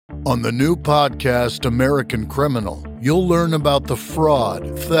On the new podcast, American Criminal, you'll learn about the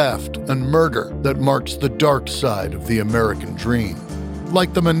fraud, theft, and murder that marks the dark side of the American dream.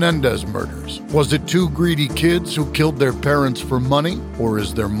 Like the Menendez murders. Was it two greedy kids who killed their parents for money, or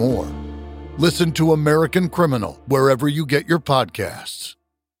is there more? Listen to American Criminal wherever you get your podcasts.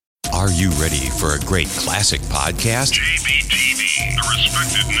 Are you ready for a great classic podcast? JBTV, a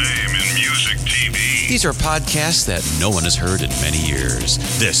respected name in music TV. These are podcasts that no one has heard in many years.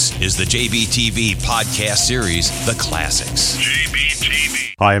 This is the JBTV podcast series, The Classics.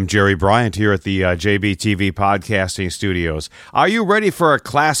 JBTV. Hi, I'm Jerry Bryant here at the JBTV Podcasting Studios. Are you ready for a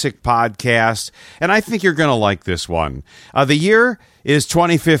classic podcast? And I think you're going to like this one. The year is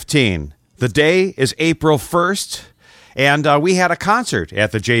 2015. The day is April 1st. And we had a concert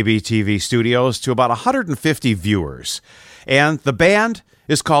at the JBTV Studios to about 150 viewers. And the band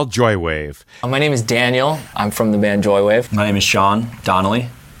is called Joywave. My name is Daniel. I'm from the band Joywave. My name is Sean Donnelly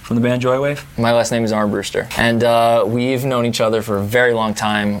from the band Joywave. My last name is Armbruster. And we've known each other for a very long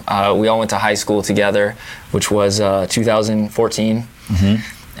time. We all went to high school together, which was 2014. Mm-hmm.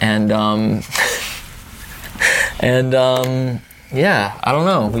 Yeah, I don't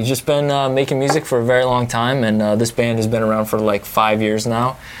know. We've just been making music for a very long time, and this band has been around for like 5 years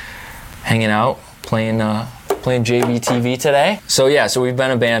now, hanging out, playing JBTV today. So we've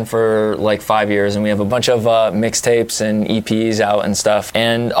been a band for like 5 years, and we have a bunch of mixtapes and EPs out and stuff.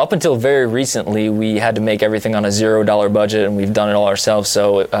 And up until very recently, we had to make everything on a $0 budget, and we've done it all ourselves.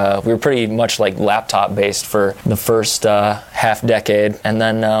 So we were pretty much like laptop based for the first half decade. And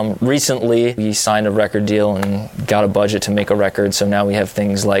then recently, we signed a record deal and got a budget to make a record. So now we have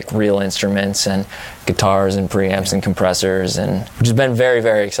things like real instruments and guitars and preamps and compressors, and which has been very,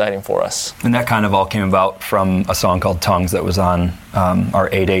 very exciting for us. And that kind of all came about from a song called Tongues that was on our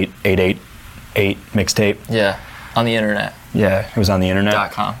 88888 mixtape. Yeah, on the internet. Yeah, it was on the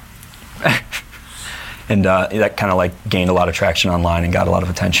internet. .com. And that kind of like gained a lot of traction online and got a lot of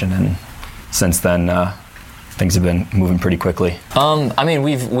attention. And since then, things have been moving pretty quickly. I mean,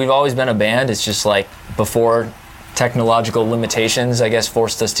 we've always been a band. It's just like before technological limitations, I guess,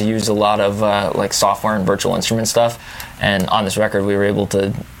 forced us to use a lot of like software and virtual instrument stuff. And on this record, we were able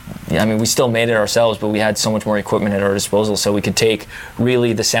to, I mean, we still made it ourselves, but we had so much more equipment at our disposal, so we could take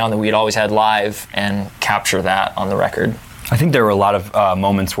really the sound that we had always had live and capture that on the record. I think there were a lot of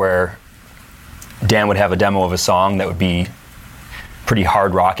moments where Dan would have a demo of a song that would be pretty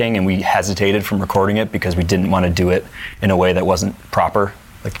hard rocking, and we hesitated from recording it because we didn't want to do it in a way that wasn't proper.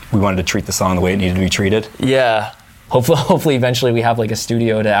 Like, we wanted to treat the song the way it needed to be treated. Yeah. Hopefully eventually we have like a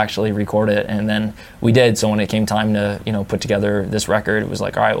studio to actually record it, and then we did. So when it came time to, put together this record, it was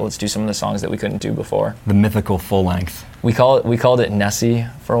like, all right, well, let's do some of the songs that we couldn't do before. The mythical full length. We called it Nessie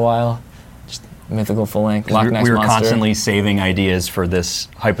for a while. Just mythical full length. Loch Ness we were Monster. Constantly saving ideas for this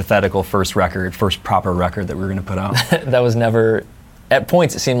hypothetical first proper record that we were going to put out. That was never, at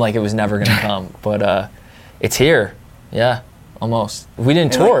points it seemed like it was never going to come, but it's here. Yeah. Almost. We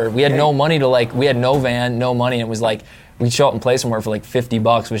didn't tour. We had no money we had no van, no money. It was like, we'd show up and play somewhere for like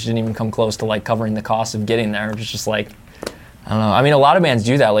 $50, which didn't even come close to like covering the cost of getting there. It was just like, I don't know. I mean, a lot of bands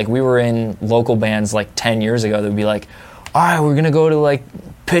do that. Like, we were in local bands like 10 years ago that would be like, all right, we're going to go to like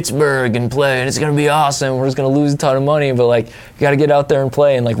Pittsburgh and play, and it's going to be awesome. We're just going to lose a ton of money, but like, you got to get out there and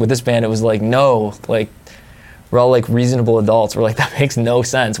play. And like with this band, it was like, no, like, we're all like reasonable adults. We're like, that makes no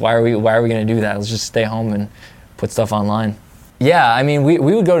sense. Why are we going to do that? Let's just stay home and put stuff online. Yeah, I mean, we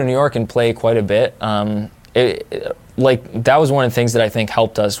would go to New York and play quite a bit. That was one of the things that I think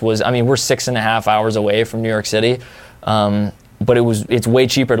helped us was, I mean, we're 6.5 hours away from New York City, but it's way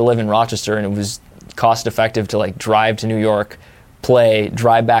cheaper to live in Rochester, and it was cost effective to like drive to New York, play,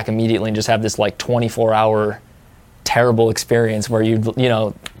 drive back immediately, and just have this like 24-hour terrible experience where you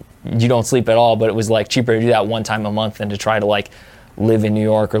don't sleep at all. But it was like cheaper to do that one time a month than to try to like live in New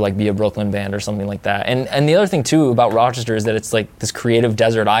York or like be a Brooklyn band or something like that. And the other thing too about Rochester is that it's like this creative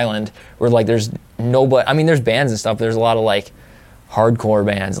desert island where like there's nobody, I mean, there's bands and stuff, but there's a lot of like hardcore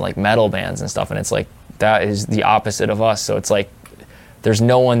bands, like metal bands and stuff, and it's like that is the opposite of us. So it's like there's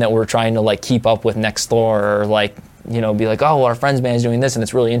no one that we're trying to like keep up with next door or like, be like, oh, well, our friend's band's doing this and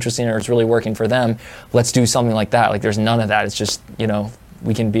it's really interesting or it's really working for them. Let's do something like that. Like, there's none of that. It's just,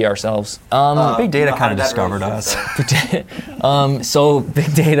 we can be ourselves. Big Data kind of discovered us. So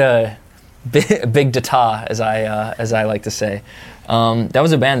Big Data, Big Data, as I like to say, that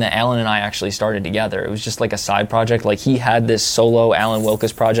was a band that Alan and I actually started together. It was just like a side project. Like, he had this solo Alan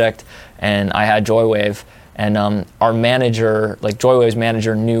Wilkes project, and I had Joywave. And our manager, like Joywave's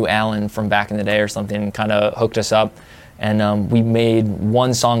manager, knew Alan from back in the day or something, and kind of hooked us up. And we made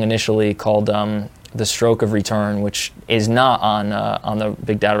one song initially called The Stroke of Return, which is not on the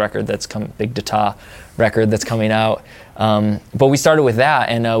Big Data record Big Data record that's coming out. But we started with that,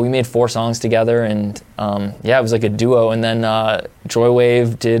 and we made 4 songs together, and it was like a duo. And then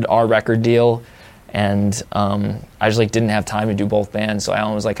Joywave did our record deal, and I just like didn't have time to do both bands, so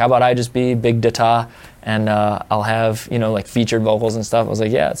Alan was like, "How about I just be Big Data, and I'll have like featured vocals and stuff." I was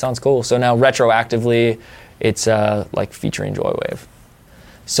like, "Yeah, it sounds cool." So now retroactively, it's like featuring Joywave.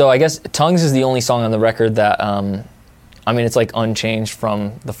 So I guess Tongues is the only song on the record that, it's like unchanged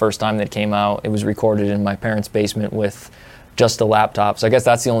from the first time that it came out. It was recorded in my parents' basement with just a laptop. So I guess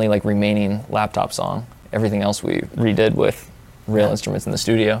that's the only like remaining laptop song. Everything else we redid with real instruments in the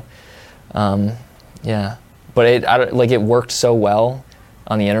studio. But it worked so well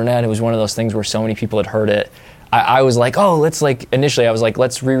on the internet. It was one of those things where so many people had heard it. I was like, initially I was like,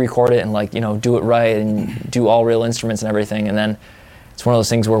 let's re-record it and do it right and do all real instruments and everything. And then it's one of those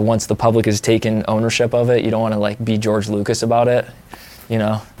things where once the public has taken ownership of it, you don't want to be George Lucas about it,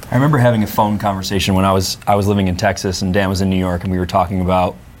 I remember having a phone conversation when I was living in Texas and Dan was in New York, and we were talking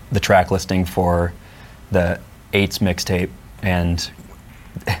about the track listing for the Eights mixtape, and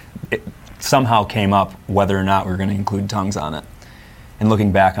it somehow came up whether or not we were going to include Tongues on it. And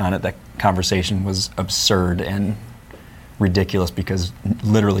looking back on it, that conversation was absurd and ridiculous because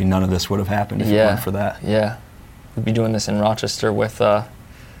literally none of this would have happened if it weren't for that. Yeah. We'd be doing this in Rochester with my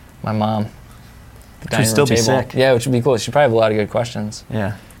mom. She'd still be sick. Yeah, which would be cool. She'd probably have a lot of good questions.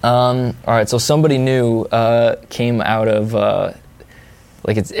 Yeah. All right, so Somebody New came out of,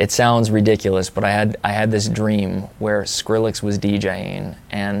 it sounds ridiculous, but I had this dream where Skrillex was DJing,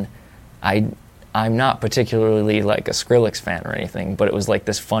 and I'm not particularly like a Skrillex fan or anything, but it was like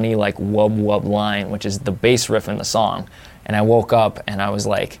this funny like wub wub line, which is the bass riff in the song. And I woke up and I was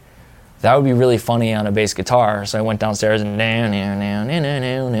like, that would be really funny on a bass guitar. So I went downstairs and and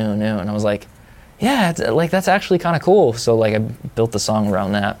I was like, yeah, that's actually kind of cool. So like I built the song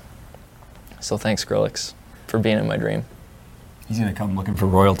around that. So thanks, Skrillex, for being in my dream. He's gonna come looking for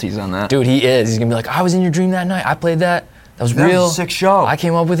royalties on that. Dude, he is. He's gonna be like, I was in your dream that night. I played that. That was real. That was a sick show. I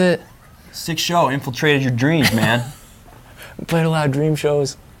came up with it. Sick show. Infiltrated your dreams, man. Played a lot of dream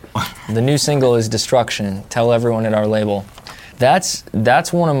shows. The new single is Destruction. Tell everyone at our label. That's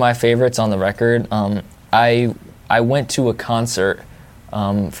one of my favorites on the record. I went to a concert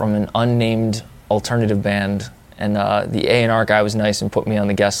from an unnamed alternative band, and the A&R guy was nice and put me on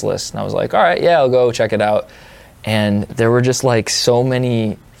the guest list. And I was like, all right, yeah, I'll go check it out. And there were just like so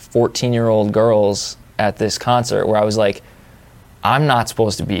many 14-year-old girls at this concert where I was like, I'm not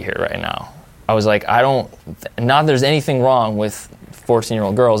supposed to be here right now. I was like, not that there's anything wrong with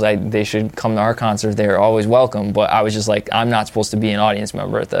 14-year-old girls. They should come to our concert. They're always welcome. But I was just like, I'm not supposed to be an audience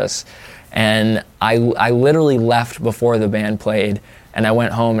member at this. And I literally left before the band played, and I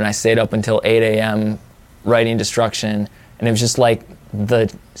went home and I stayed up until 8 a.m. writing Destruction. And it was just like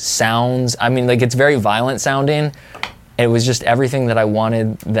the sounds. I mean, like it's very violent sounding. It was just everything that I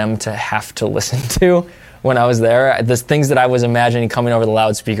wanted them to have to listen to when I was there. The things that I was imagining coming over the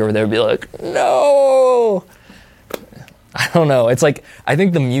loudspeaker where they would be like, no! I don't know. It's like, I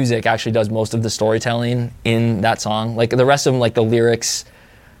think the music actually does most of the storytelling in that song. Like the rest of them, like the lyrics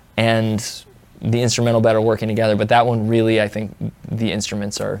and the instrumental bed are working together, but that one really, I think the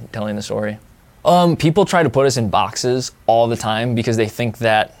instruments are telling the story. People try to put us in boxes all the time because they think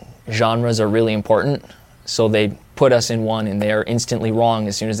that genres are really important. So they put us in one and they are instantly wrong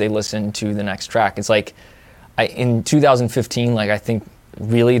as soon as they listen to the next track. It's like, in 2015, like I think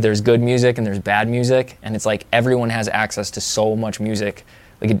really there's good music and there's bad music, and it's like everyone has access to so much music.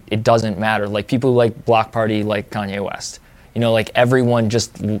 Like it doesn't matter. Like people who like Block Party like Kanye West. Like everyone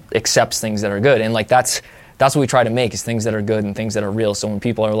just accepts things that are good, and like that's what we try to make, is things that are good and things that are real. So when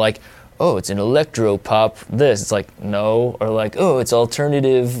people are like, oh, it's an electro pop this, it's like, no. Or like, oh, it's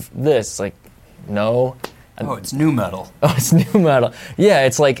alternative this, it's like, no. Oh, it's new metal. Oh, it's new metal. Yeah,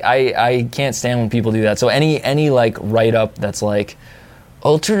 it's like I can't stand when people do that. So any like write-up that's like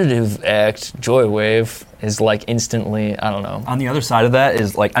alternative act Joywave is like instantly, I don't know. On the other side of that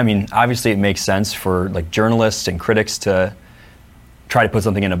is like, I mean, obviously it makes sense for like journalists and critics to try to put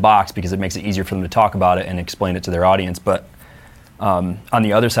something in a box because it makes it easier for them to talk about it and explain it to their audience. But on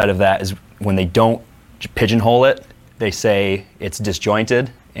the other side of that is when they don't pigeonhole it, they say it's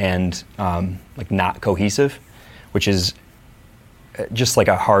disjointed and like not cohesive, which is just like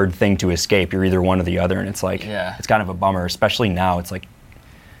a hard thing to escape. You're either one or the other, and it's like, It's kind of a bummer, especially now. It's like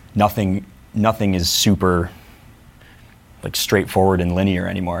nothing is super like straightforward and linear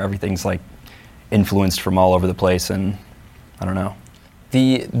anymore. Everything's like influenced from all over the place, and I don't know.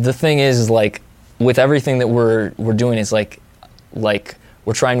 The thing is like with everything that we're doing is like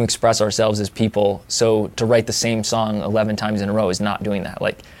we're trying to express ourselves as people. So to write the same song 11 times in a row is not doing that.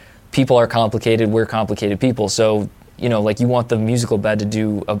 Like, people are complicated, we're complicated people. So, you know, like, you want the musical bed to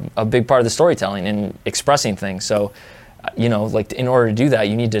do a big part of the storytelling and expressing things. So, you know, like, in order to do that,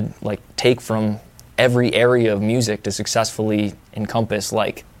 you need to, like, take from every area of music to successfully encompass,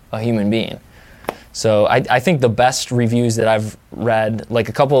 like, a human being. So I think the best reviews that I've read, like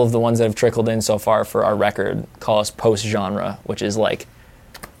a couple of the ones that have trickled in so far for our record, call us post-genre, which is like,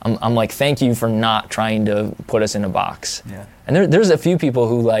 I'm like, thank you for not trying to put us in a box. Yeah. And there's a few people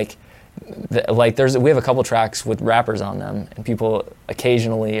who we have a couple tracks with rappers on them, and people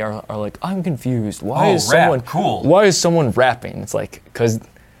occasionally are like, I'm confused. Why is someone rapping? It's like, because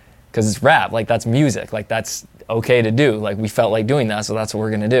it's rap. Like, that's music. Like, that's okay to do. Like, we felt like doing that, so that's what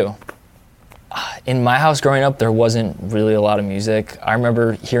we're gonna do. In my house growing up, there wasn't really a lot of music. I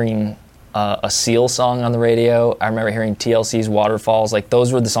remember hearing a Seal song on the radio. I remember hearing TLC's Waterfalls. Like,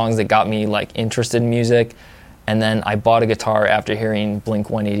 those were the songs that got me, like, interested in music. And then I bought a guitar after hearing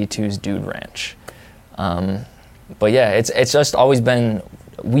Blink-182's Dude Ranch. But yeah, it's just always been,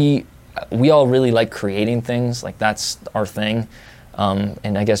 we all really like creating things. Like, that's our thing.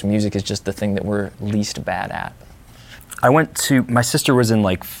 And I guess music is just the thing that we're least bad at. My sister was in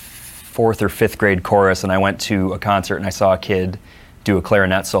like 4th or 5th grade chorus, and I went to a concert and I saw a kid do a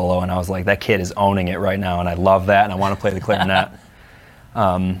clarinet solo, and I was like, that kid is owning it right now, and I love that, and I want to play the clarinet.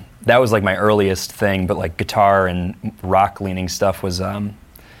 That was like my earliest thing, but like guitar and rock-leaning stuff was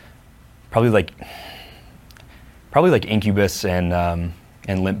probably like Incubus and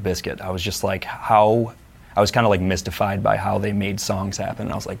Limp Bizkit. I was just like, I was kind of like mystified by how they made songs happen.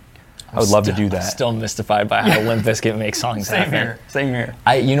 And I was like, I would love to do that. Still mystified by how Limp Bizkit makes songs happen. Same here.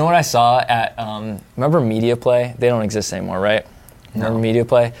 You know what I saw at, remember Media Play? They don't exist anymore, right? Remember Media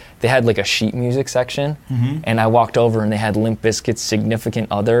Play? They had like a sheet music section, and I walked over and they had Limp Bizkit's Significant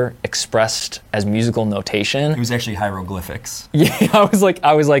Other expressed as musical notation. It was actually hieroglyphics. Yeah, I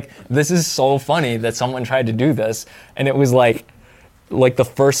was like, this is so funny that someone tried to do this, and it was like the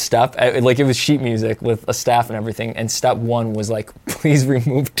first step, like it was sheet music with a staff and everything, and step 1 was like, please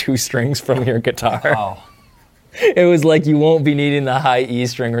remove 2 strings from your guitar. Oh. It was like, you won't be needing the high E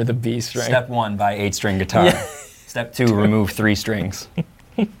string or the B string. Step 1, buy 8-string guitar. Yeah. Step 2, remove 3 strings.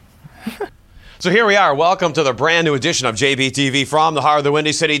 So here we are. Welcome to the brand new edition of JBTV from the heart of the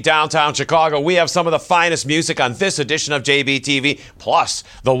Windy City, downtown Chicago. We have some of the finest music on this edition of JBTV, plus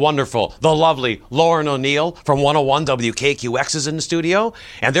the wonderful, the lovely Lauren O'Neill from 101 WKQX is in the studio,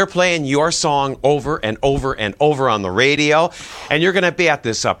 and they're playing your song over and over and over on the radio. And you're going to be at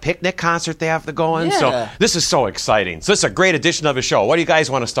this picnic concert they have to go in. Yeah. So this is so exciting. So this is a great edition of the show. What do you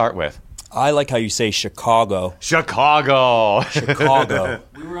guys want to start with? I like how you say Chicago. Chicago.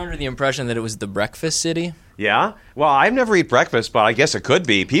 We were under the impression that it was the breakfast city. Yeah? Well, I've never eaten breakfast, but I guess it could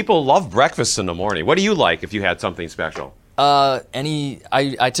be. People love breakfast in the morning. What do you like if you had something special?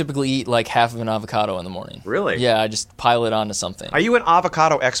 I typically eat like half of an avocado in the morning. Really? Yeah, I just pile it onto something. Are you an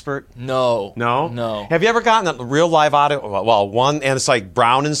avocado expert? No. No? No. Have you ever gotten a real live avocado? Well, one, and it's like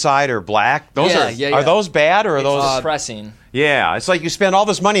brown inside or black? Those Are those bad or are those... depressing. Yeah, it's like you spend all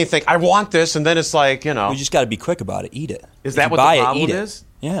this money and think, I want this, and then it's like, you know... You just got to be quick about it. Eat it. Is that what the problem is?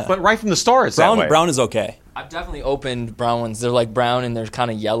 Yeah. But right from the store, it's that way. Brown is okay. I've definitely opened brown ones. They're like brown and they're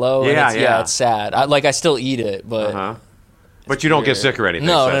kind of yellow. Yeah, and it's sad. I still eat it, but... Uh-huh. But you don't get sick or anything.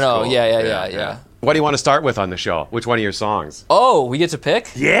 No, so no. Cool. Yeah. What do you want to start with on the show? Which one of your songs? Oh, we get to pick?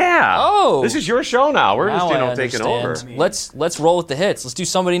 Yeah. Oh. This is your show now. We're now just, taking over. Let's roll with the hits. Let's do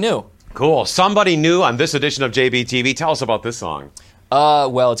Somebody New. Cool. Somebody New on this edition of JBTV. Tell us about this song.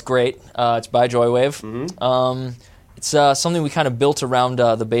 Well, it's great. It's by Joywave. Mm-hmm. It's something we kind of built around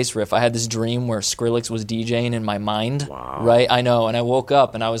the bass riff. I had this dream where Skrillex was DJing in my mind. Wow. Right? I know. And I woke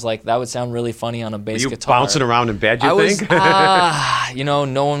up and I was like, that would sound really funny on a bass guitar. Were you bouncing around in bed, you think?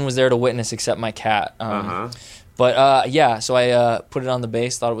 No one was there to witness except my cat. But so I put it on the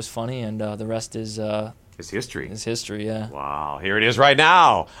bass, thought it was funny, and the rest is... It's history. It's history, yeah. Wow. Here it is right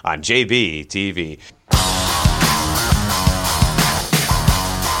now on JBTV.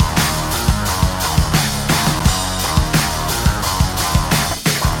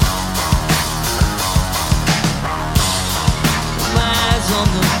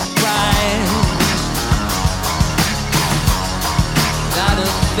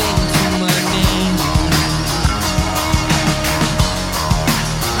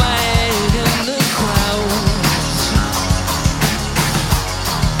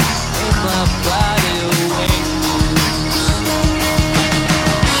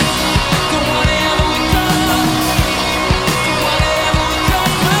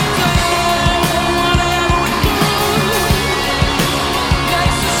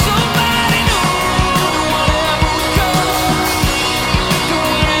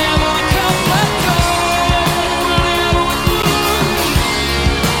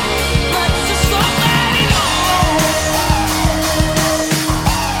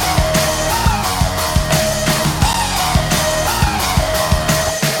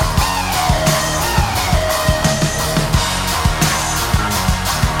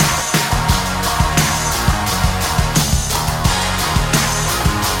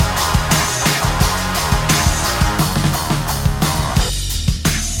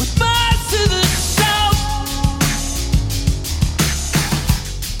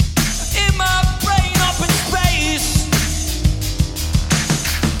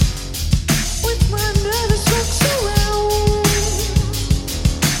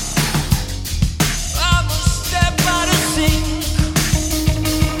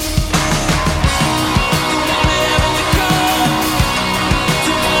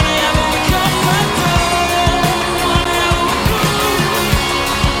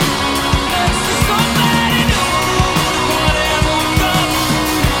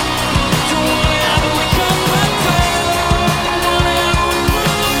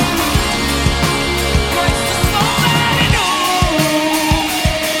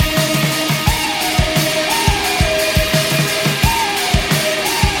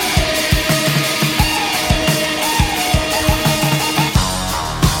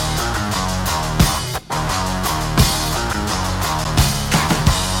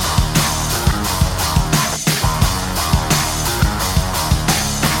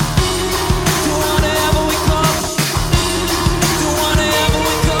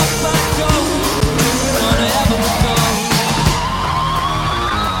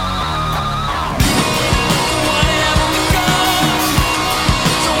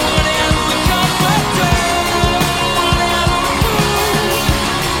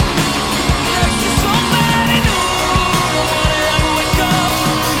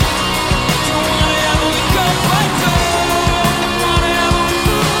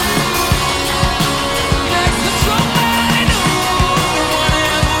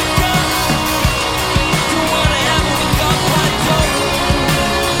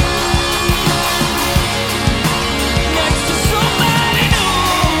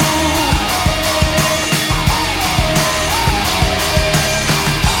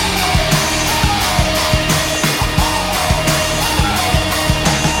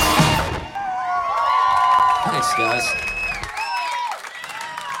 guys.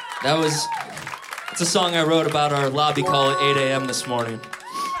 It's a song I wrote about our lobby call at 8 a.m. this morning.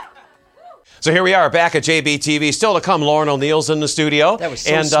 So here we are back at JBTV. Still to come, Lauren O'Neill's in the studio. That was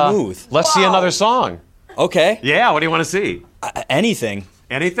so smooth. Let's see another song. Okay. Yeah, what do you want to see? Anything.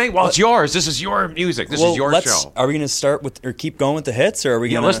 Anything? Well, it's yours. This is your music. This is your show. Are we going to start with, or keep going with the hits, or are we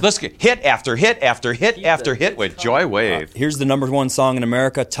going to? Let's get hit after hit after hit after hit with Joywave. Here's the #1 song in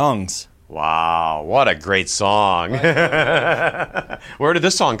America, Tongues. Wow, what a great song. Where did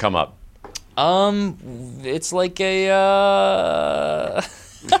this song come up? It's like a,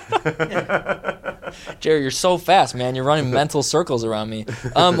 Jerry, you're so fast, man. You're running mental circles around me.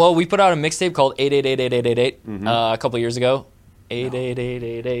 Well, we put out a mixtape called 8888888 a couple years ago.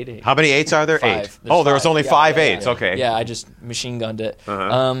 8888888. How many eights are there? 5. Eight. There was only 5 eights. Okay. Yeah, I just machine gunned it.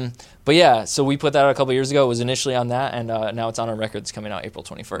 But yeah, so we put that out a couple years ago. It was initially on that, and now it's on our record. It's coming out April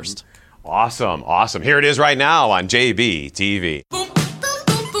 21st. Awesome. Here it is right now on JBTV.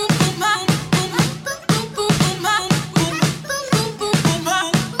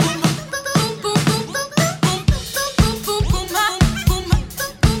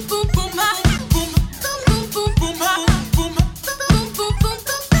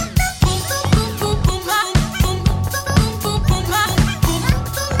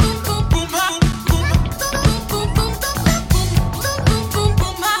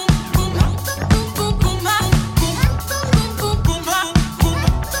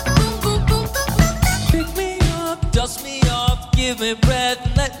 Give me breath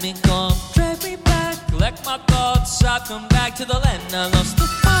and let me go. Drag me back, collect my thoughts. I come back to the land I lost the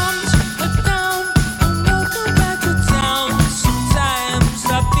bombs. Look down, and welcome back to town. Sometimes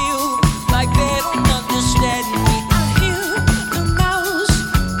I feel like they don't understand me. I hear the mouse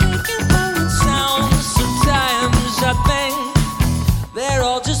making foreign sounds. Sometimes I think they're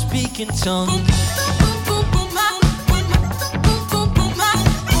all just speaking tongues.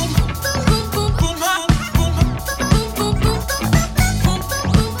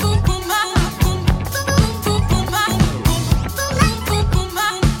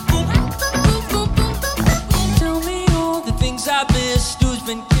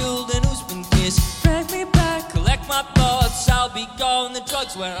 The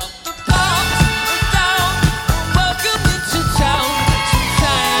drugs were up the bombs are down. Welcome into town.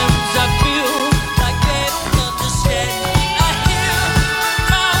 Sometimes I feel like they don't understand me. I hear the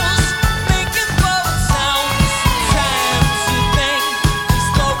mouse making foreign sounds. Sometimes you think we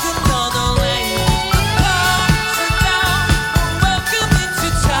spoke another language. The bombs are down. Welcome into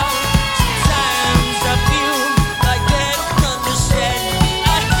town. Sometimes I feel like they don't understand me.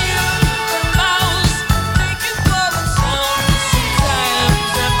 I hear the mouse making foreign sounds.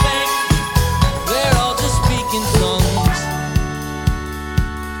 We're all just speaking tongues.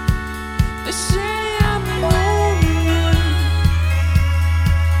 They say I'm the only one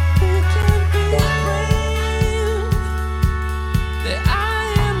who can be brave. That I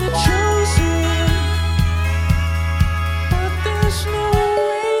am the chosen one, but there's no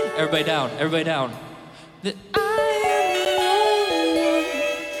way. Everybody down, everybody down. That I am the only one.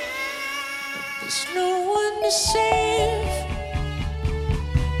 There's no one to save.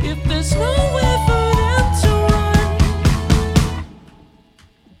 If there's nowhere for them to run.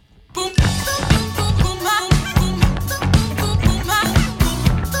 Boom, boom, boom, boom, boom, boom, boom, boom,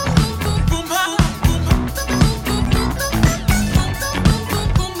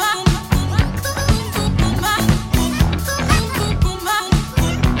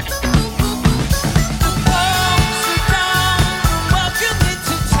 welcome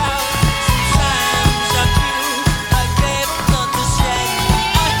into town. Sometimes I feel like they don't understand me.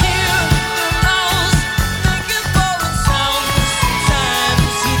 I hear the mouse making foreign sounds.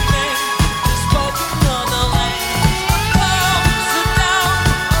 Sometimes you think they're spoken another language. Bombs are down.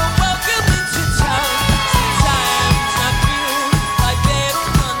 Welcome into town. Sometimes I feel like they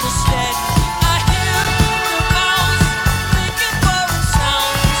don't understand me. I hear the mouse making foreign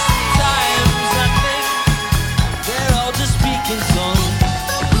sounds. Sometimes I think they're all just speaking tongues.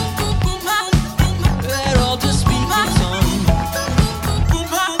 They're all just speaking tongues.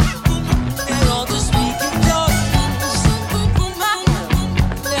 They're all just speaking tongues.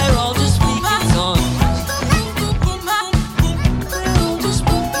 They're all just speaking tongues. They're all just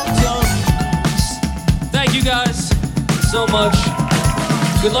speaking tongues. Thank you guys so much.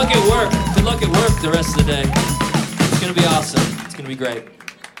 Good luck at work. Good luck at work the rest of the day. It's gonna be awesome. It's gonna be great.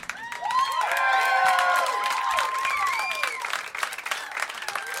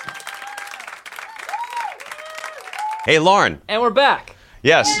 Hey, Lauren. And we're back.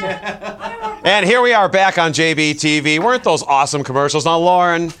 Yes. And here we are back on JBTV. Weren't those awesome commercials? Now,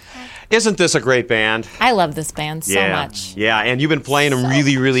 Lauren, Isn't this a great band? I love this band so Yeah. much. Yeah, and you've been playing them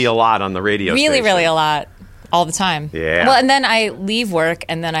really a lot on the radio station. Really a lot. All the time. Yeah. Well, and then I leave work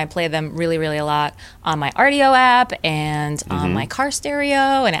and then I play them really a lot on my RDO app and on my car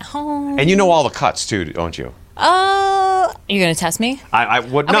stereo and at home. And you know all the cuts too, don't you? You're going to test me? I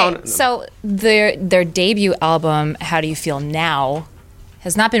would Okay, no. so their debut album, How Do You Feel Now,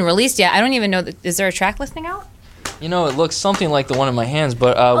 has not been released yet. I don't even know. Is there a track listing out? You know, it looks something like the one in my hands,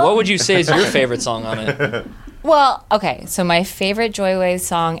 but what would you say is your favorite song on it? Well, okay, so my favorite Joywave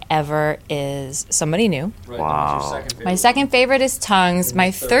song ever is Somebody New. Wow. My second favorite is Tongues. My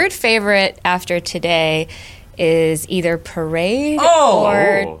third favorite after Today is either Parade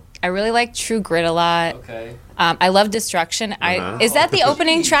or I really like True Grit a lot. Okay. I love Destruction. Is that the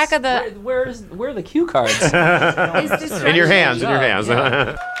opening track of the... Where are the cue cards? In your hands,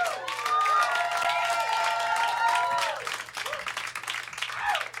 Yeah.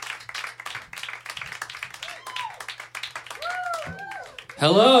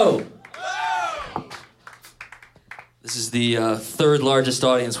 Hello. This is the third largest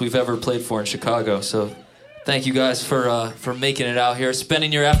audience we've ever played for in Chicago. So, thank you guys for making it out here,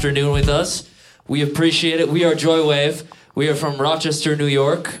 spending your afternoon with us. We appreciate it. We are Joywave. We are from Rochester, New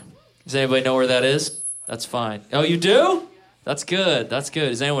York. Does anybody know where that is? That's fine. Oh, you do? That's good. That's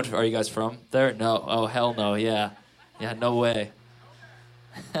good. Is anyone? Are you guys from there? No. Oh, hell no. Yeah. No way.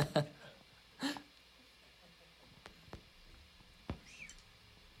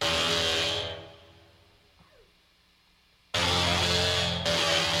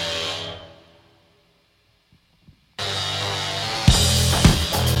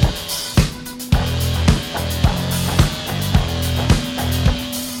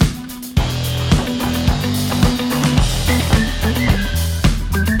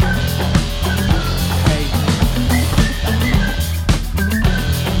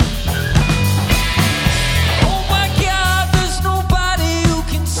 Oh my God, there's nobody who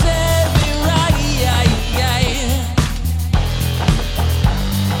can set me right.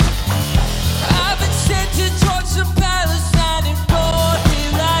 I've been sent to Georgia, Palestine, and brought me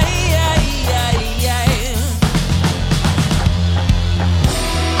right.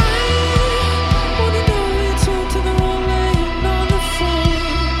 I wanna know we talk to the wrong laying on the floor,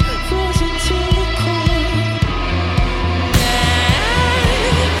 frozen to the core.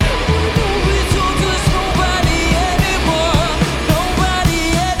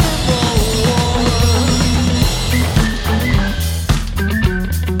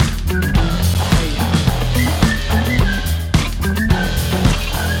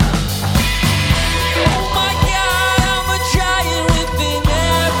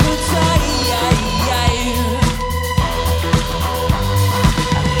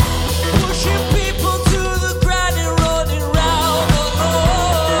 Pushing people to the ground and running round the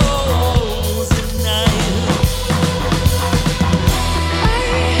halls at night.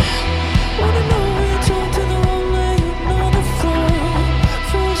 I wanna know we talk to the wrong laying on the floor,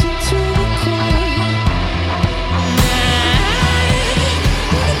 frozen to the core. I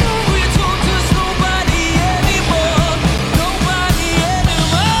wanna know we talk to nobody anymore, nobody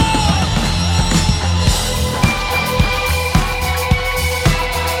anymore.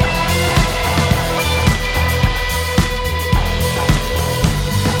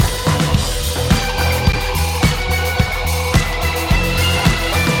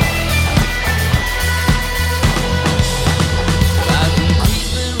 I've been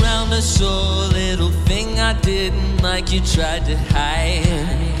creeping around the soul, little thing I didn't like, you tried to hide.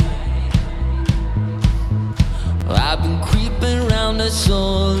 I've been creeping around the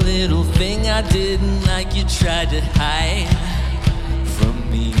soul, little thing I didn't like, you tried to hide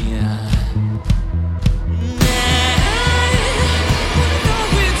from me.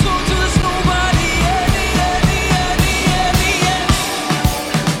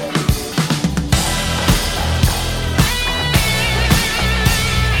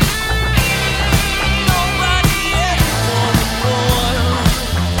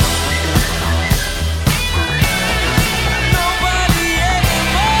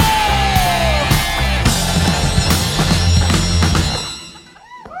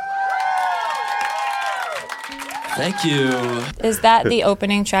 Thank you. Is that the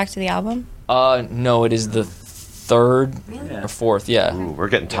opening track to the album? No, it is the third or fourth. Yeah. Ooh, we're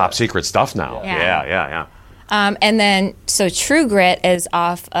getting top secret stuff now. Yeah. Yeah. And then, so True Grit is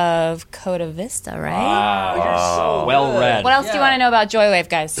off of Coda Vista, right? Wow, you're so well read. What else do you want to know about Joywave,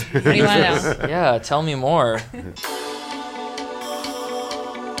 guys? What do you want to know? Yeah, tell me more.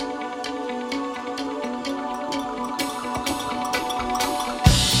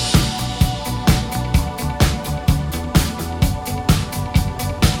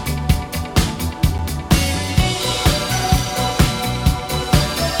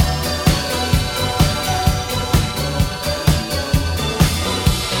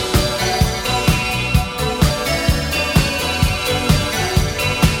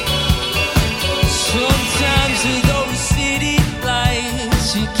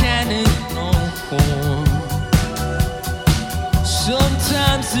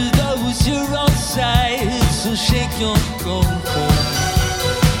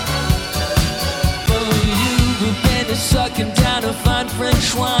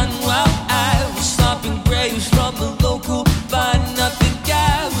 French wine while I was stopping graves from the local by nothing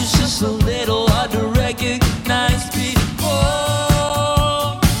guy was just a little hard to recognize before.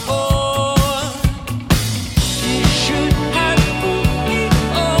 You should have put me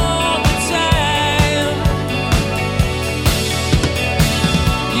all the time.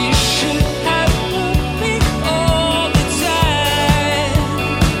 You should have put me all the time.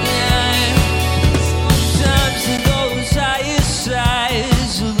 Yeah. Sometimes those higher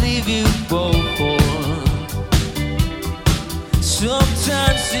sides will leave you both.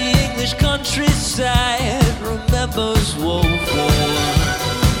 Sometimes the English countryside remembers woeful.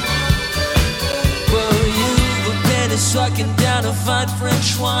 But you've been sucking down a fine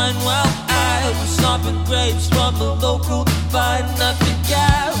French wine while I was stomping grapes from the local by nothing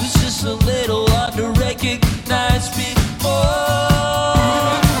guy was just a little hard to recognize before.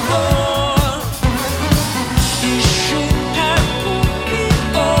 You should have put me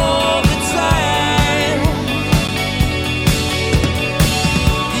all the time.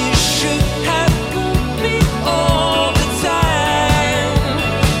 You should have put me all the time.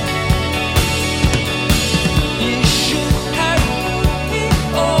 You should have put me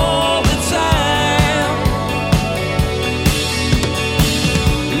all the time.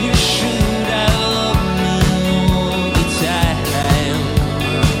 You should have loved me all the time.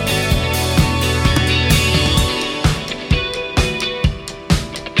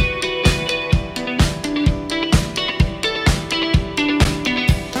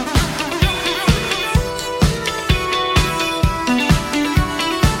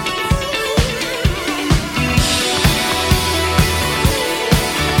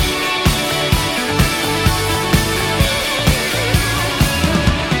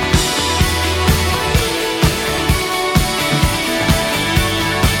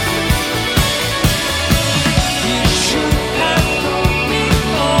 You should have put me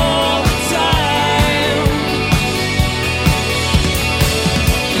all the time.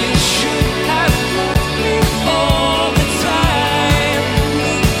 You should have put me all the time.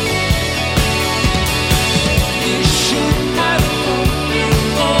 You should have put me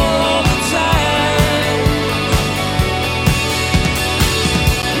all the time.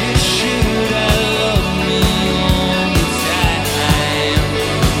 You should have loved me all the time.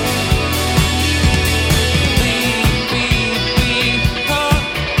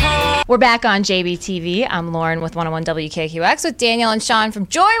 We're back on JBTV. I'm Lauren with 101 WKQX with Danielle and Sean from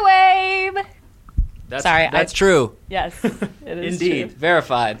Joywave. Sorry, That's true. Yes, it is Indeed. true.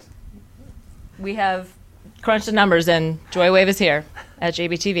 Verified. We have crunched the numbers, and Joywave is here at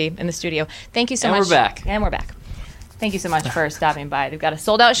JBTV in the studio. Thank you so And much. we're back. And we're back. Thank you so much for stopping by. They've got a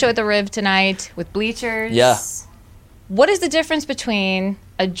sold-out show at the Riv tonight with bleachers. Yeah. What is the difference between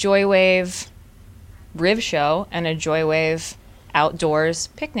a Joywave Riv show and a Joywave outdoors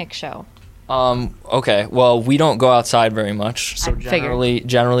picnic show? Okay. Well, we don't go outside very much, so I figured.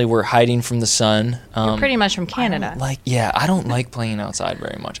 generally we're hiding from the sun. You're pretty much from Canada. I don't like playing outside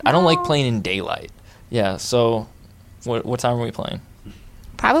very much. I don't like playing in daylight. Yeah. So, what time are we playing?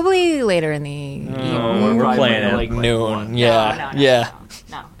 Probably later in the evening. We're playing at like noon. Yeah. Yeah.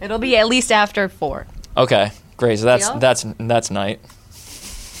 No, it'll be at least after 4. Okay. Great. So Deal? that's night.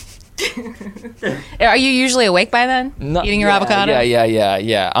 Are you usually awake by then? No- Eating your yeah, avocado?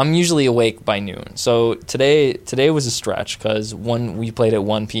 Yeah. I'm usually awake by noon. So today was a stretch because we played at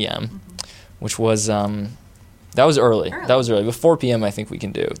 1 p.m., which was that was early. That was early. But 4 p.m. I think we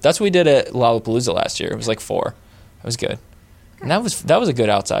can do. That's what we did at Lollapalooza last year. It was like 4. It was good. And that was a good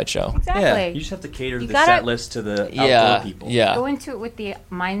outside show. Exactly. Yeah, you just have to cater You the gotta- set list to the outdoor Yeah. people. Yeah. Go into it with the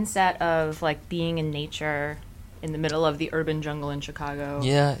mindset of like being in nature in the middle of the urban jungle in Chicago.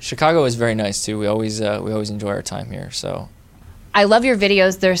 Yeah. Chicago is very nice too. We always enjoy our time here. So I love your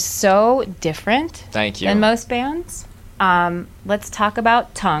videos. They're so different thank you. than most bands. Let's talk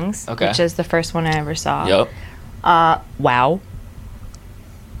about Tongues, Okay. which is the first one I ever saw. Yep. Wow.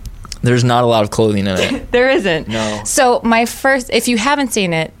 There's not a lot of clothing in it. There isn't. No. So if you haven't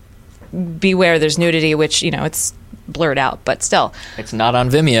seen it, beware, there's nudity, which, it's blurred out, but still. It's not on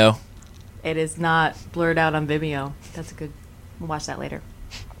Vimeo. It is not blurred out on Vimeo. We'll watch that later.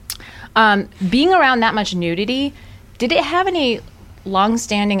 Being around that much nudity, did it have any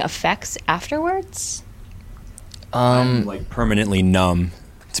long-standing effects afterwards? I'm like permanently numb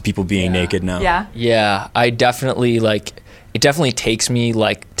to people being naked now. Yeah. Yeah, I definitely it definitely takes me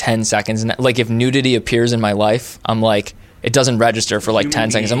like 10 seconds. And like if nudity appears in my life, I'm like, it doesn't register for like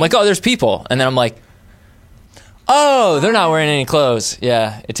 10 seconds. I'm like, oh, there's people. And then I'm like, oh, they're not wearing any clothes.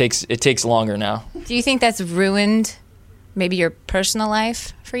 Yeah, it takes longer now. Do you think that's ruined maybe your personal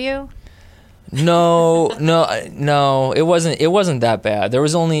life for you? No. It wasn't that bad. There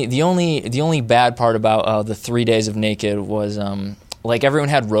was the only bad part about the 3 days of naked was like everyone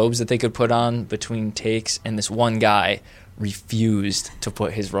had robes that they could put on between takes, and this one guy refused to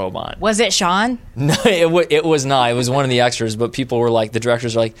put his robe on. Was it Sean? No, it was not. It was one of the extras, but people were like, the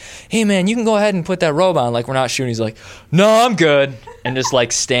directors were like, hey man, you can go ahead and put that robe on. Like, we're not shooting. He's like, no, I'm good. And just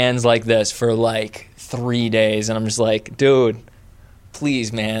like stands like this for like 3 days. And I'm just like, dude,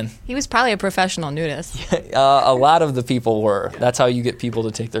 please, man. He was probably a professional nudist. A lot of the people were. That's how you get people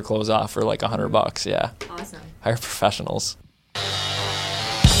to take their clothes off for like $100. Yeah. Awesome. Hire professionals.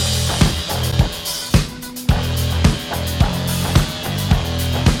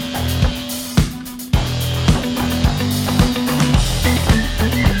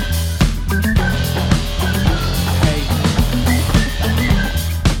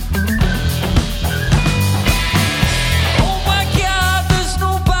 Oh my God, there's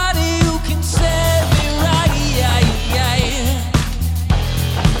nobody who can set me right.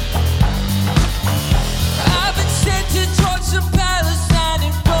 I've been sent to torture Palestine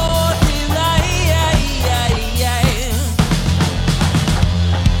and brought me light.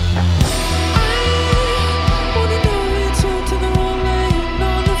 I wanna know you talk to the one laying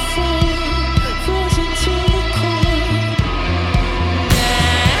on the floor, frozen to the core.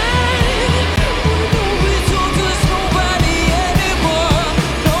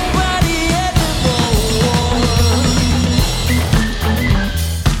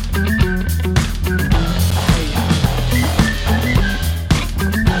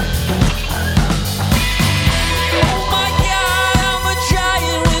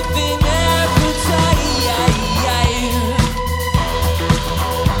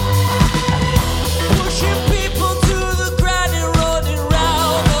 Pushing people to the ground and running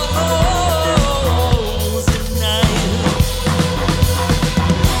round the halls at night.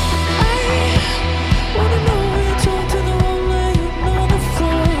 I wanna know you talk to the one laying on the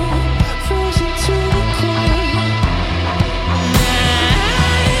floor, frozen to the core.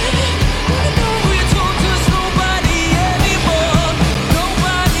 I know you talk to nobody anymore,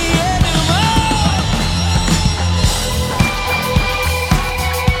 nobody anymore.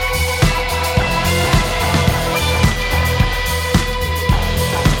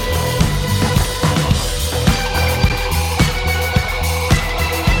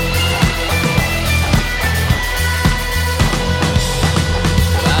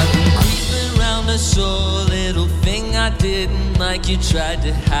 I've been creeping around a sore little thing I didn't like, you tried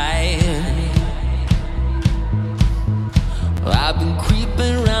to hide. I've been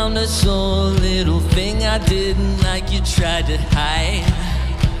creeping around a sore little thing I didn't like, you tried to hide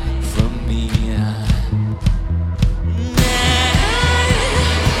from me.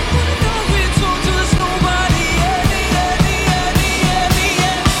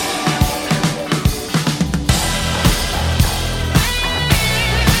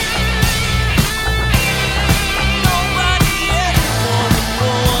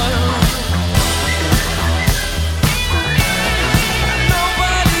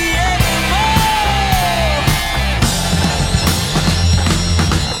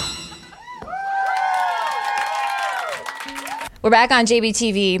 We're back on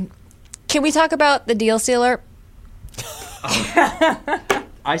JBTV. Can we talk about the deal sealer?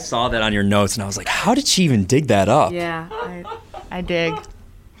 I saw that on your notes, and I was like, how did she even dig that up? Yeah, I dig.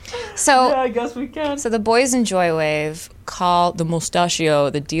 So I guess we can. So the boys in Joywave call the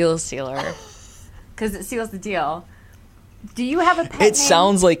mustachio the deal sealer because it seals the deal. Do you have a pet name?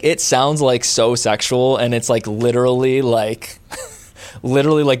 It sounds like so sexual, and it's like literally like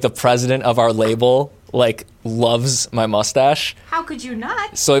the president of our label like loves my mustache. How could you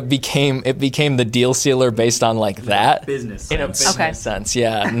not? So it became the deal sealer based on like that Business in a sense. business sense.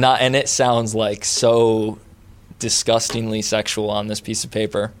 Yeah, and it sounds like so disgustingly sexual on this piece of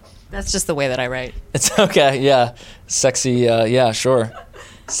paper. That's just the way that I write. It's okay. Yeah, sexy. Yeah, sure.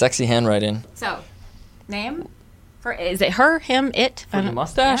 Sexy handwriting. So, name? Is it her, him, it? For the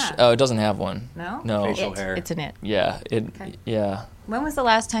mustache? Yeah. Oh, it doesn't have one. No? No. Facial hair. It's an it. Yeah. Okay. Yeah. When was the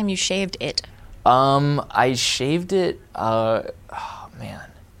last time you shaved it? I shaved it. At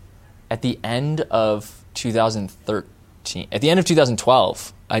the end of 2013. At the end of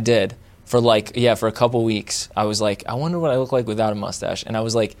 2012, I did for a couple weeks. I was like, I wonder what I look like without a mustache. And I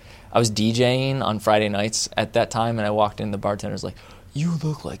was DJing on Friday nights at that time, and I walked in. The bartender's like, "You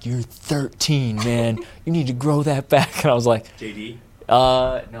look like you're 13, man. You need to grow that back." And I was like, JD?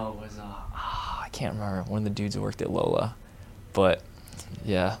 No, it was I can't remember. One of the dudes who worked at Lola, but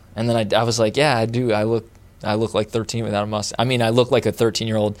yeah. And then I was like, yeah, I do. I look like 13 without a mustache. I mean, I look like a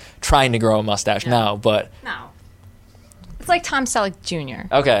 13-year-old trying to grow a mustache now, but No. It's like Tom Selleck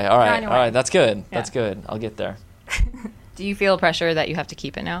Jr. Okay, all right, on your all way. right. That's good. Yeah. That's good. I'll get there. Do you feel pressure that you have to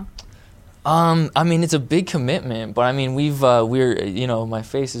keep it now? I mean, it's a big commitment, but I mean, we're my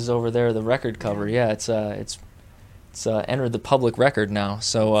face is over there, the record cover. Yeah, it's entered the public record now.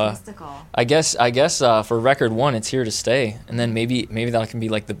 So Mystical. I guess for record 1, it's here to stay, and then maybe that can be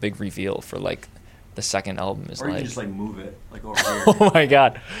like the big reveal for like the second album is Or you like. can just like move it, like over here. Oh my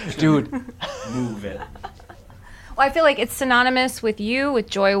God, dude! Move it. Well, I feel like it's synonymous with you, with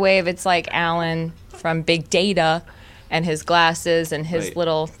Joywave. It's like Alan from Big Data and his glasses and his Right.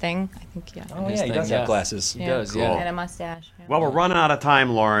 little thing. I think, yeah. Oh His yeah, he thing, does yeah. have glasses. He does, Cool. yeah. And a mustache. Yeah. Well, we're running out of time,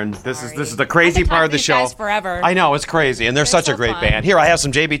 Lauren. This is the I crazy could talk part of to the these show. guys forever. I know, it's crazy, and they're such so a great fun. band. Here, I have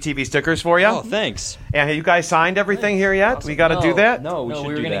some JBTV stickers for you. Oh, thanks. And have you guys signed everything here yet? We got to do that. No, we should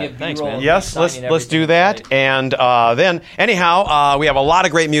were do gonna that. get Thanks, B-roll. man. Yes, let's Signing do everything that. tonight. And then, anyhow, we have a lot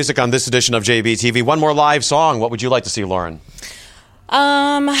of great music on this edition of JBTV. One more live song. What would you like to see, Lauren?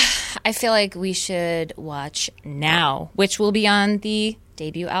 I feel like we should watch Now, which will be on the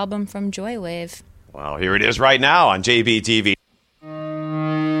debut album from Joywave. Well, here it is right now on JBTV.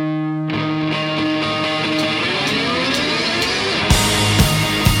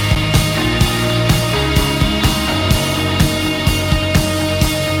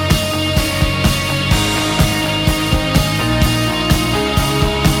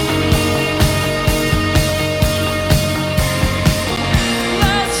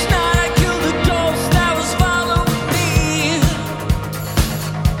 Last night I killed a ghost that was following me.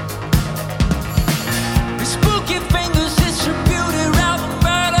 His spooky fingers, his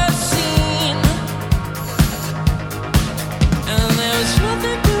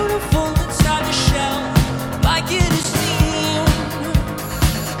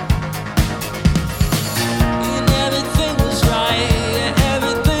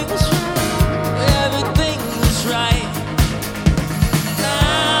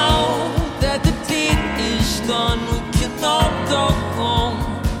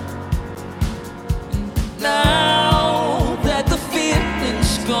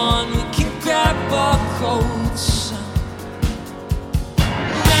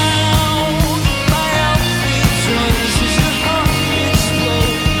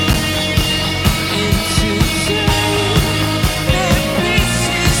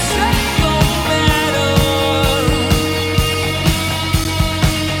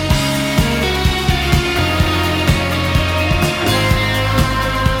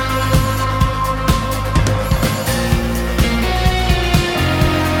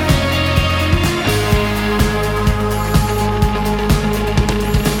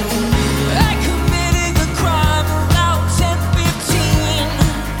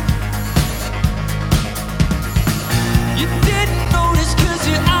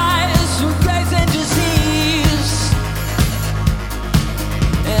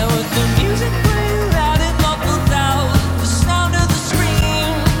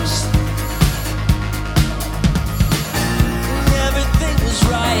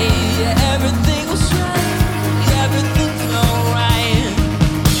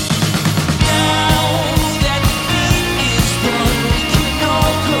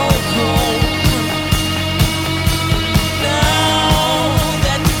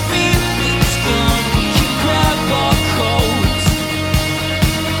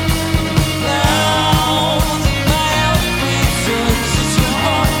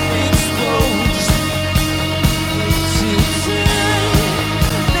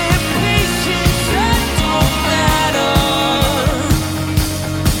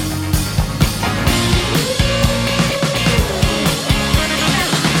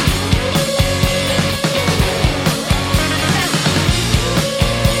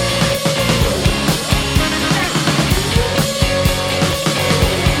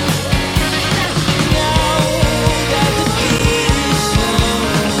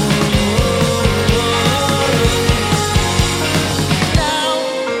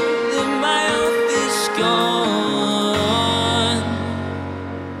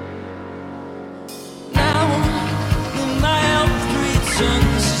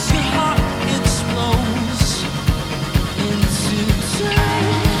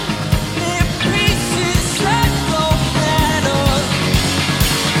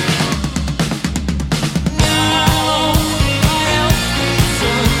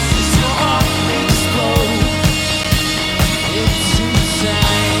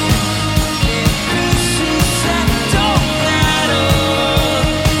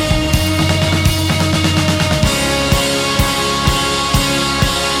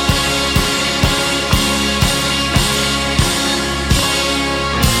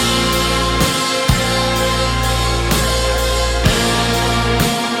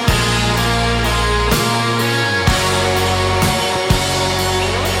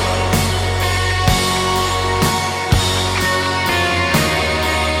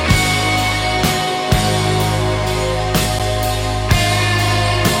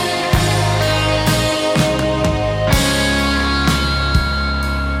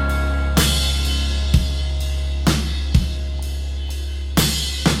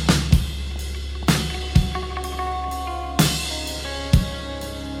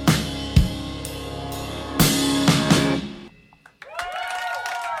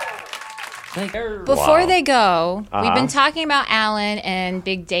Before they go, we've Uh-huh. been talking about Alan and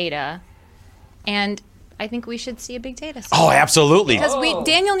big data, and I think we should see a big data. Oh, absolutely. Because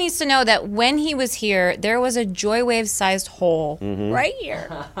Daniel needs to know that when he was here, there was a Joywave-sized hole right here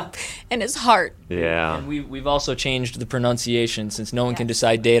in his heart. Yeah. And we've also changed the pronunciation since no one can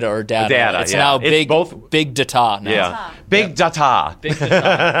decide data or data. Data, It's yeah. now It's big data now. Yeah. Big data. Big data.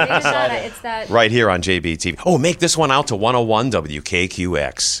 Big data, it's that. Right here on JBTV. Oh, make this one out to 101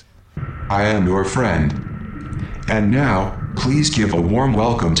 WKQX. I am your friend. And now, please give a warm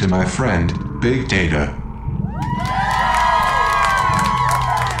welcome to my friend, Big Data.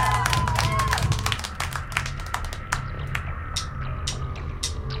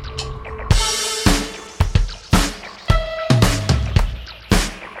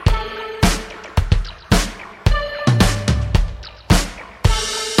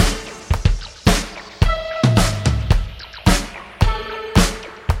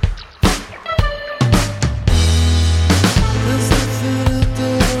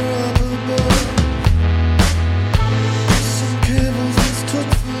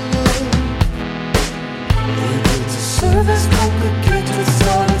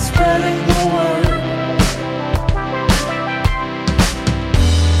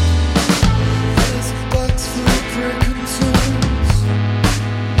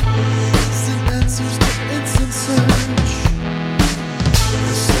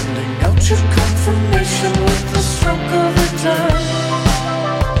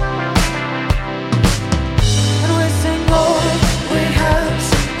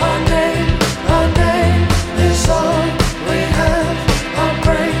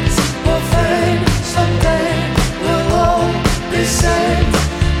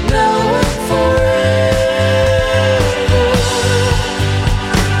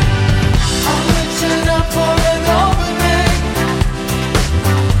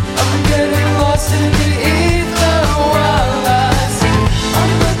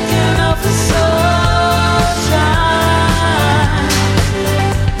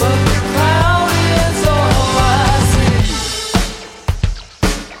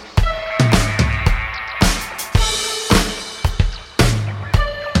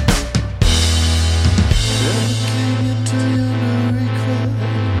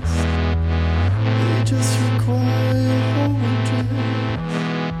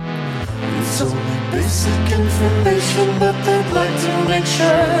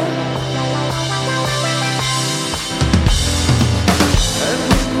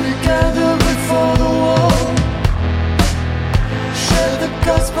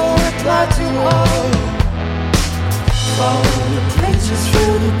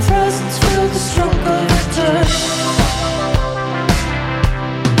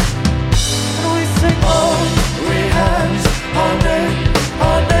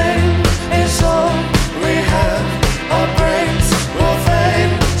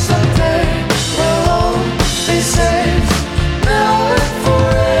 Someday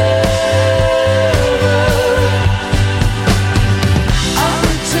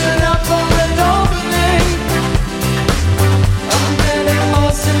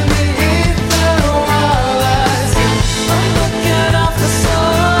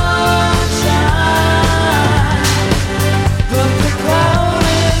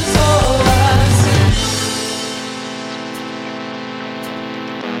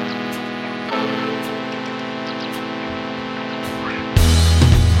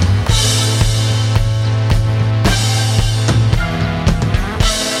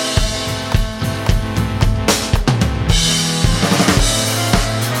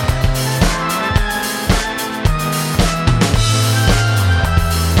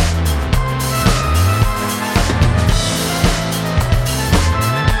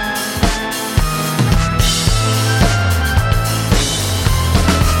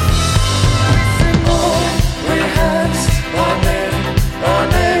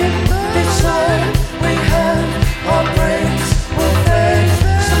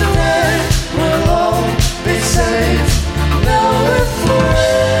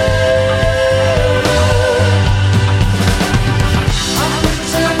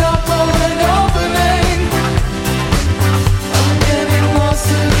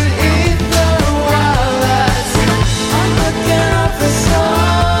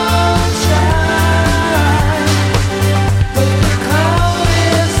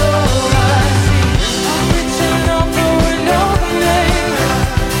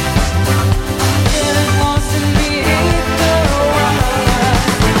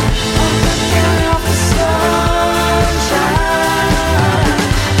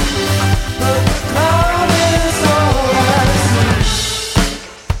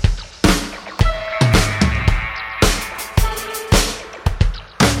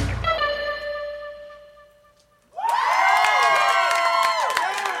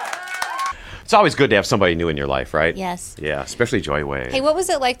It's always good to have somebody new in your life, right? Yes. Yeah, especially Joywave. Hey, what was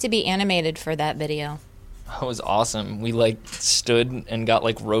it like to be animated for that video? That was awesome. We like stood and got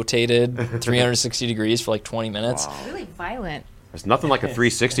like rotated 360 degrees for like 20 minutes. Wow. Really violent. There's nothing like a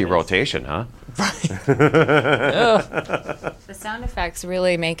 360 rotation, huh? The sound effects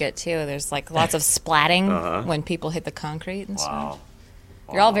really make it too. There's like lots of splatting when people hit the concrete and stuff.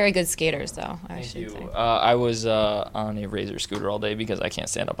 You're all very good skaters, though. I should say. I was on a Razor scooter all day because I can't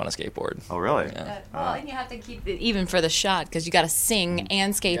stand up on a skateboard. Oh, really? Yeah. Well, and you have to keep it even for the shot because you got to sing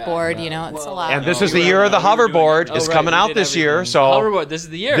and skateboard. You know, it's a lot. And this is the year of the hoverboard. It's coming out this year. So hoverboard. This is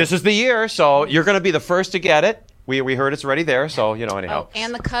the year. This is the year. So you're going to be the first to get it. We heard it's already there. So anyhow.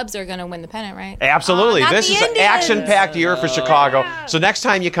 And the Cubs are going to win the pennant, right? Absolutely. Not This the is an Indians. action-packed year for Chicago. So next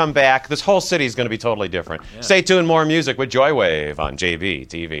time you come back, this whole city is going to be totally different. Stay tuned. More music with Joywave on JB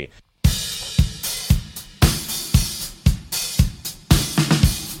TV.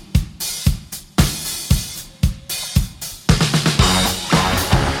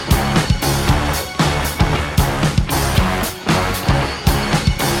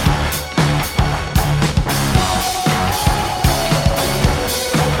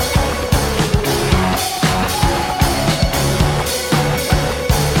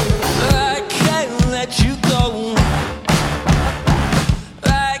 I can't let you go.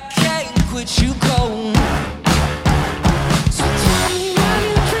 I can't quit you cold. So tell me how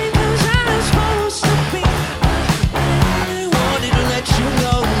you treat those I'm supposed to be. I wanted to let you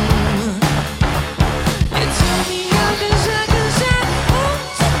know. You tell me how cause I want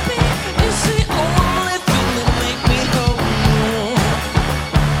to be. It's the only thing that make me whole.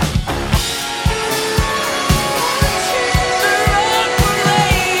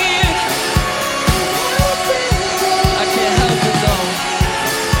 I can't help it though.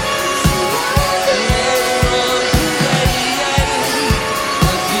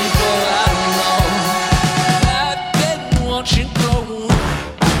 The people I don't know. I've been watching grow.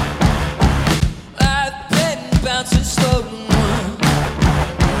 I've been bouncing slow.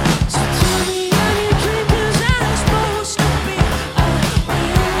 So tell me how you dream 'cause I'm supposed to be. I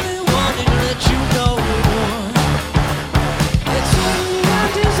really wanted to let you know. It's only my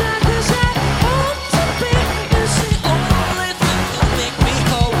desire 'cause I want to be. It's the only thing that make me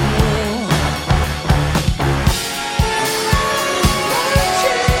whole.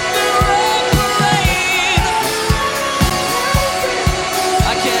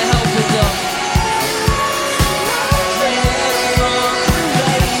 I can't help it though.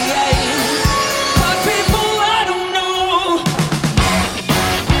 My people I don't know.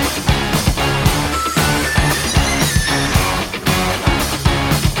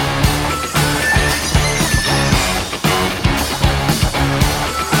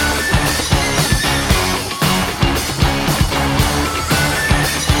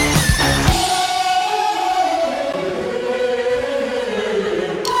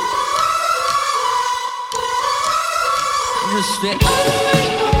 Respect.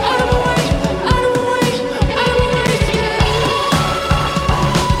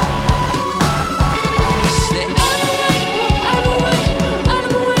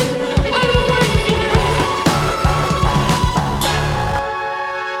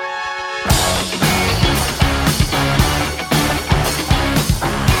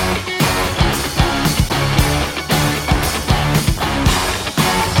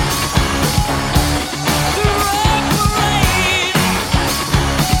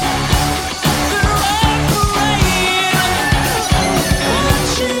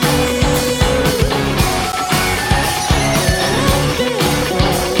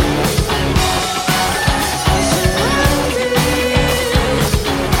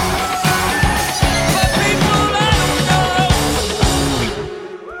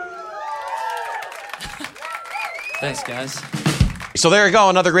 Thanks, guys. So there you go,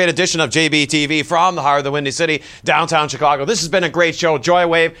 another great edition of JB TV from the heart of the Windy City, downtown Chicago. This has been a great show.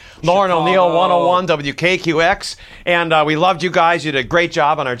 Joywave, Lauren O'Neill, 101 WKQX. And we loved you guys. You did a great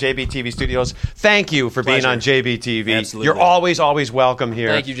job on our JB TV studios. Thank you for being on JB TV. Absolutely. You're always welcome here.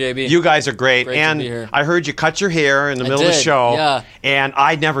 Thank you, JB. You guys are great. Great to and be here. I heard you cut your hair in the middle of the did, show. yeah. And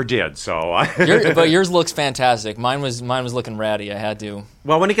I never did, so. But yours looks fantastic. Mine was looking ratty. I had to.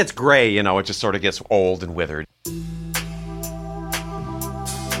 Well, when it gets gray, it just sort of gets old and withered.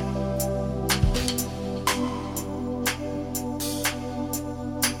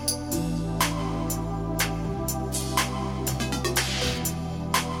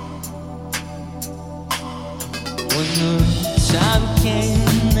 When the time came,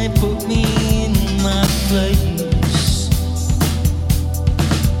 they put me in my place.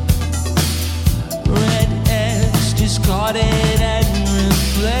 Red X discarded and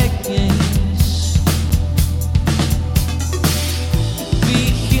reflecting.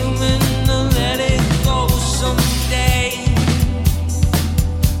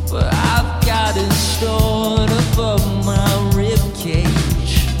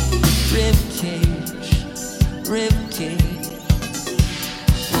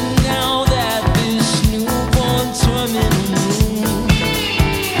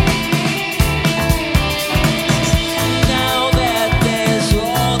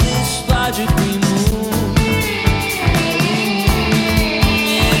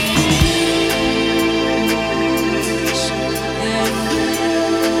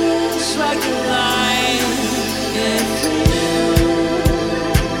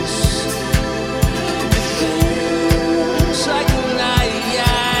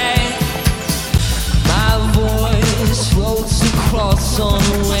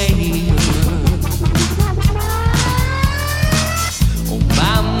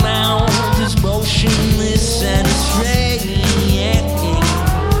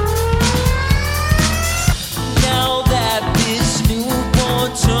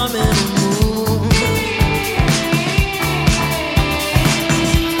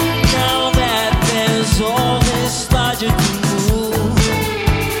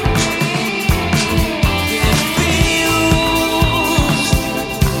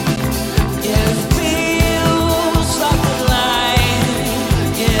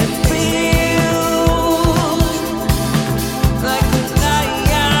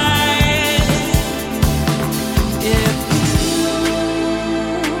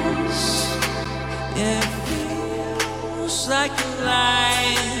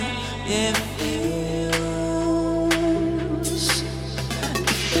 It feels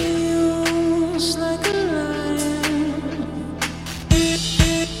like a lie. It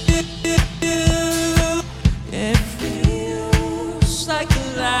feels like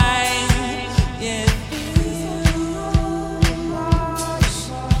a lie. It feels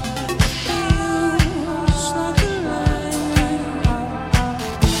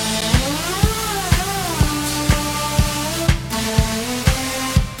like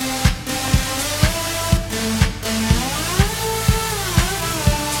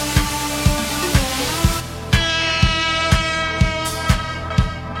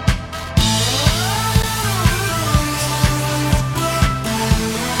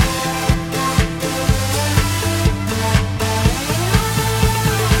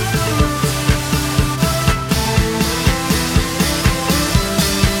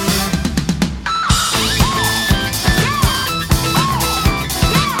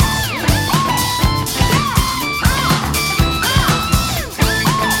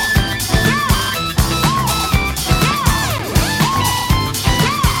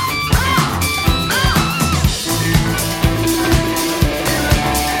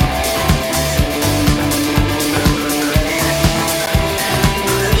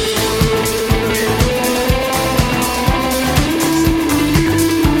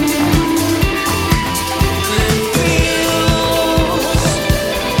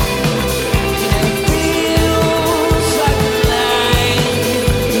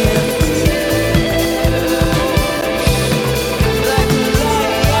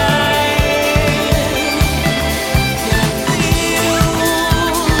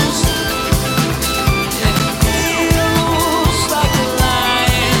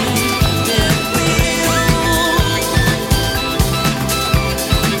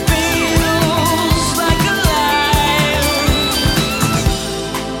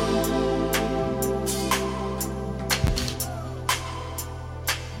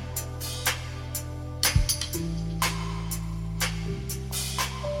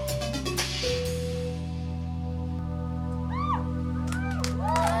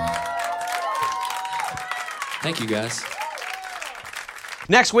Thank you, guys.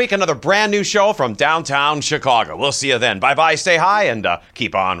 Next week, another brand new show from downtown Chicago. We'll see you then. Bye-bye, stay high, and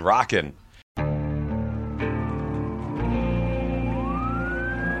keep on rocking.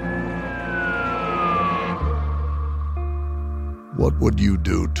 What would you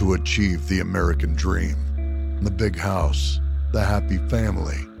do to achieve the American dream? The big house, the happy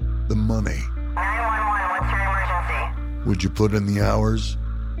family, the money. 911, what's your emergency? Would you put in the hours?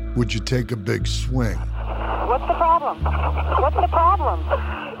 Would you take a big swing? What's the problem? What's the problem?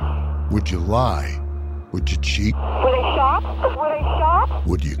 Would you lie? Would you cheat? Were they shot? Were they shot?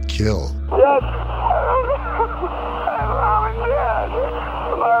 Would you kill? Yes. My mom is dead.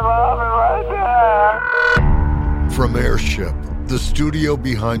 My mom is right there. From Airship, the studio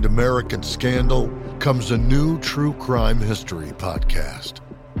behind American Scandal, comes a new true crime history podcast.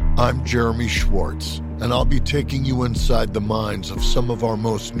 I'm Jeremy Schwartz, and I'll be taking you inside the minds of some of our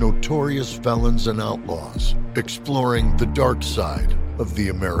most notorious felons and outlaws, exploring the dark side of the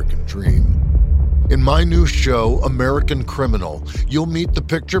American dream. In my new show, American Criminal, you'll meet the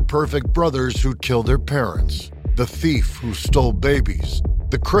picture-perfect brothers who killed their parents, the thief who stole babies,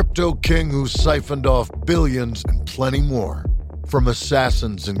 the crypto king who siphoned off billions, and plenty more. From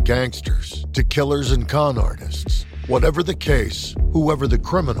assassins and gangsters to killers and con artists. Whatever the case, whoever the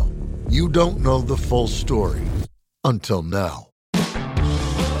criminal, you don't know the full story. Until now.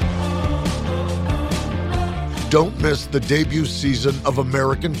 Don't miss the debut season of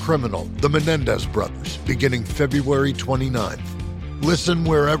American Criminal, The Menendez Brothers, beginning February 29th. Listen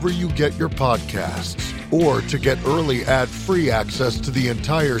wherever you get your podcasts, or to get early ad-free access to the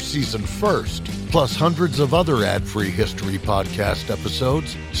entire season first, plus hundreds of other ad-free history podcast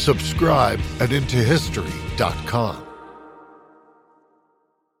episodes, subscribe at IntoHistory.com.